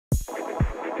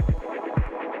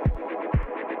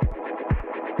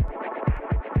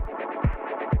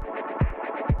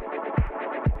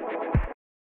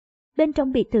bên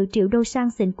trong biệt thự triệu đô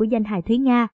sang xịn của danh hài Thuý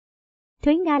Nga.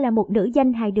 Thuý Nga là một nữ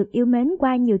danh hài được yêu mến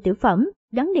qua nhiều tiểu phẩm,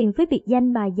 gắn liền với biệt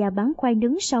danh bà già bán khoai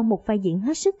nướng sau một vai diễn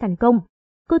hết sức thành công.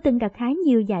 Cô từng gặt hái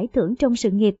nhiều giải thưởng trong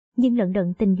sự nghiệp nhưng lận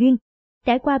đận tình duyên.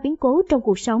 Trải qua biến cố trong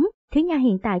cuộc sống, Thuý Nga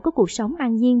hiện tại có cuộc sống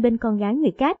an nhiên bên con gái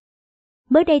người khác.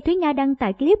 Mới đây Thuý Nga đăng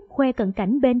tải clip khoe cận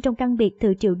cảnh bên trong căn biệt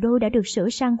thự triệu đô đã được sửa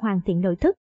sang hoàn thiện nội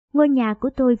thất. Ngôi nhà của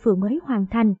tôi vừa mới hoàn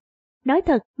thành. Nói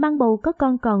thật, mang bầu có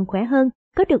con còn khỏe hơn,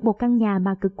 có được một căn nhà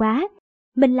mà cực quá.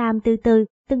 Mình làm từ từ,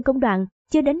 từng công đoạn,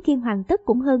 chưa đến khi hoàn tất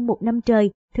cũng hơn 1 năm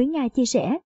trời, Thuý Nga chia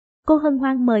sẻ. Cô hân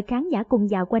hoan mời khán giả cùng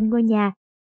dạo quanh ngôi nhà.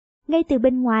 Ngay từ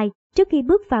bên ngoài, trước khi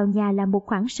bước vào nhà là một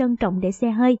khoảng sân rộng để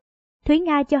xe hơi. Thuý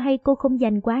Nga cho hay cô không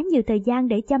dành quá nhiều thời gian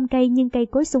để chăm cây nhưng cây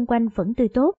cối xung quanh vẫn tươi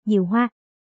tốt, nhiều hoa.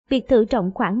 Biệt thự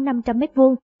rộng khoảng 500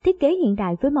 m², thiết kế hiện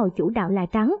đại với màu chủ đạo là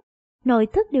trắng. Nội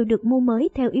thất đều được mua mới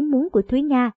theo ý muốn của Thuý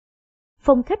Nga.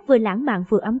 Phòng khách vừa lãng mạn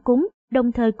vừa ấm cúng,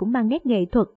 đồng thời cũng mang nét nghệ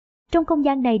thuật. Trong không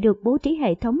gian này được bố trí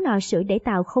hệ thống lò sưởi để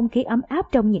tạo không khí ấm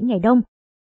áp trong những ngày đông.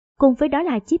 Cùng với đó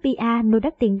là chiếc piano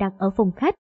đắt tiền đặt ở phòng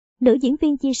khách. Nữ diễn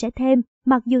viên chia sẻ thêm,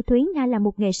 mặc dù Thuý Nga là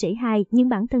một nghệ sĩ hài nhưng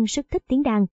bản thân rất thích tiếng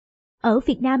đàn. Ở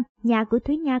Việt Nam, nhà của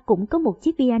Thuý Nga cũng có một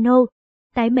chiếc piano.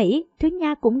 Tại Mỹ, Thuý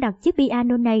Nga cũng đặt chiếc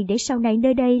piano này để sau này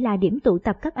nơi đây là điểm tụ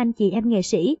tập các anh chị em nghệ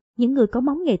sĩ, những người có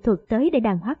móng nghệ thuật tới để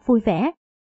đàn hát vui vẻ.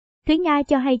 Thuý Nga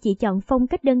cho hay chị chọn phong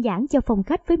cách đơn giản cho phòng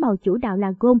khách với màu chủ đạo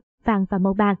là gôm, vàng và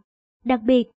màu bạc. Đặc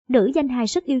biệt, nữ danh hài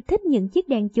rất yêu thích những chiếc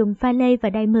đèn chùm pha lê và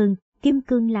diamond, kim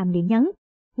cương làm điểm nhấn.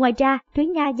 Ngoài ra, Thuý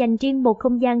Nga dành riêng một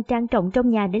không gian trang trọng trong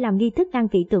nhà để làm nghi thức an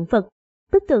vị tượng Phật.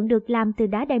 Bức tượng được làm từ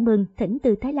đá diamond thỉnh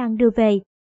từ Thái Lan đưa về.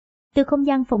 Từ không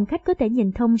gian phòng khách có thể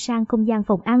nhìn thông sang không gian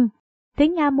phòng ăn. Thuý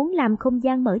Nga muốn làm không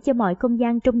gian mở cho mọi không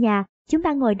gian trong nhà, chúng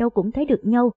ta ngồi đâu cũng thấy được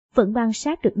nhau, vẫn quan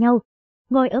sát được nhau.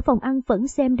 Ngồi ở phòng ăn vẫn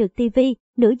xem được tivi,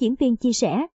 nữ diễn viên chia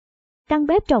sẻ. Căn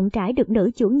bếp rộng rãi được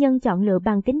nữ chủ nhân chọn lựa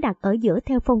bằng kính đặt ở giữa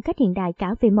theo phong cách hiện đại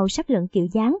cả về màu sắc lẫn kiểu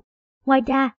dáng. Ngoài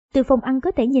ra, từ phòng ăn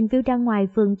có thể nhìn view ra ngoài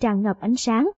vườn tràn ngập ánh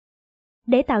sáng.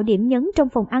 Để tạo điểm nhấn trong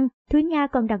phòng ăn, Thuý Nga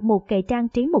còn đặt một kệ trang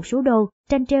trí một số đồ,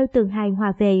 tranh treo tường hài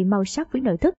hòa về màu sắc với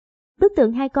nội thất. Bức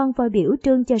tượng hai con voi biểu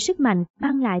trưng cho sức mạnh,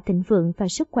 mang lại thịnh vượng và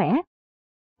sức khỏe.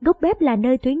 Góc bếp là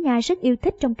nơi Thuý Nga rất yêu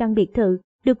thích trong căn biệt thự,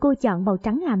 được cô chọn màu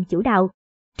trắng làm chủ đạo.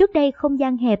 Trước đây không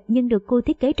gian hẹp nhưng được cô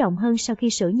thiết kế rộng hơn sau khi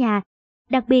sửa nhà.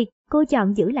 Đặc biệt, cô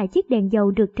chọn giữ lại chiếc đèn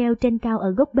dầu được treo trên cao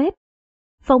ở góc bếp.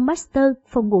 Phòng master,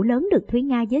 phòng ngủ lớn được Thuý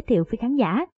Nga giới thiệu với khán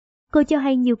giả. Cô cho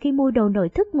hay nhiều khi mua đồ nội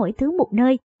thất mỗi thứ một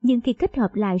nơi, nhưng khi kết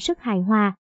hợp lại rất hài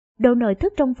hòa. Đồ nội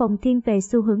thất trong phòng thiên về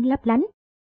xu hướng lấp lánh.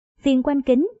 Viền quanh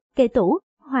kính, kệ tủ,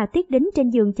 họa tiết đính trên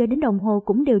giường cho đến đồng hồ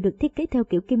cũng đều được thiết kế theo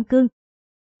kiểu kim cương.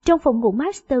 Trong phòng ngủ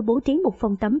master bố trí một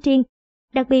phòng tắm riêng.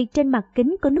 Đặc biệt trên mặt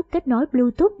kính có nút kết nối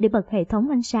Bluetooth để bật hệ thống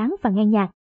ánh sáng và nghe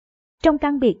nhạc. Trong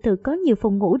căn biệt thự có nhiều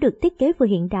phòng ngủ được thiết kế vừa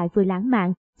hiện đại vừa lãng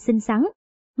mạn, xinh xắn.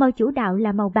 Màu chủ đạo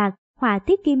là màu bạc, họa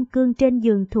tiết kim cương trên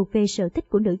giường thuộc về sở thích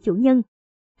của nữ chủ nhân.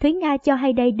 Thuý Nga cho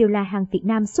hay đây đều là hàng Việt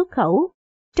Nam xuất khẩu.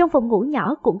 Trong phòng ngủ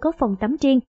nhỏ cũng có phòng tắm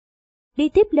riêng. Đi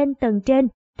tiếp lên tầng trên,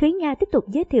 Thuý Nga tiếp tục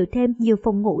giới thiệu thêm nhiều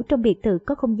phòng ngủ trong biệt thự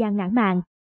có không gian lãng mạn.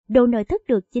 Đồ nội thất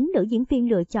được chính nữ diễn viên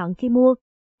lựa chọn khi mua.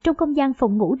 Trong không gian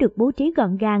phòng ngủ được bố trí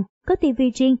gọn gàng, có tivi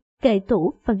riêng, kệ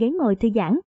tủ và ghế ngồi thư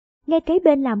giãn. Ngay kế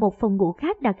bên là một phòng ngủ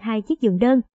khác đặt 2 chiếc giường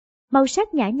đơn. Màu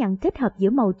sắc nhã nhặn kết hợp giữa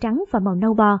màu trắng và màu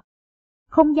nâu bò.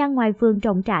 Không gian ngoài vườn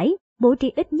rộng rãi, bố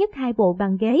trí ít nhất 2 bộ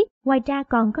bàn ghế, ngoài ra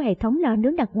còn có hệ thống lò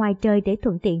nướng đặt ngoài trời để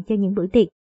thuận tiện cho những bữa tiệc.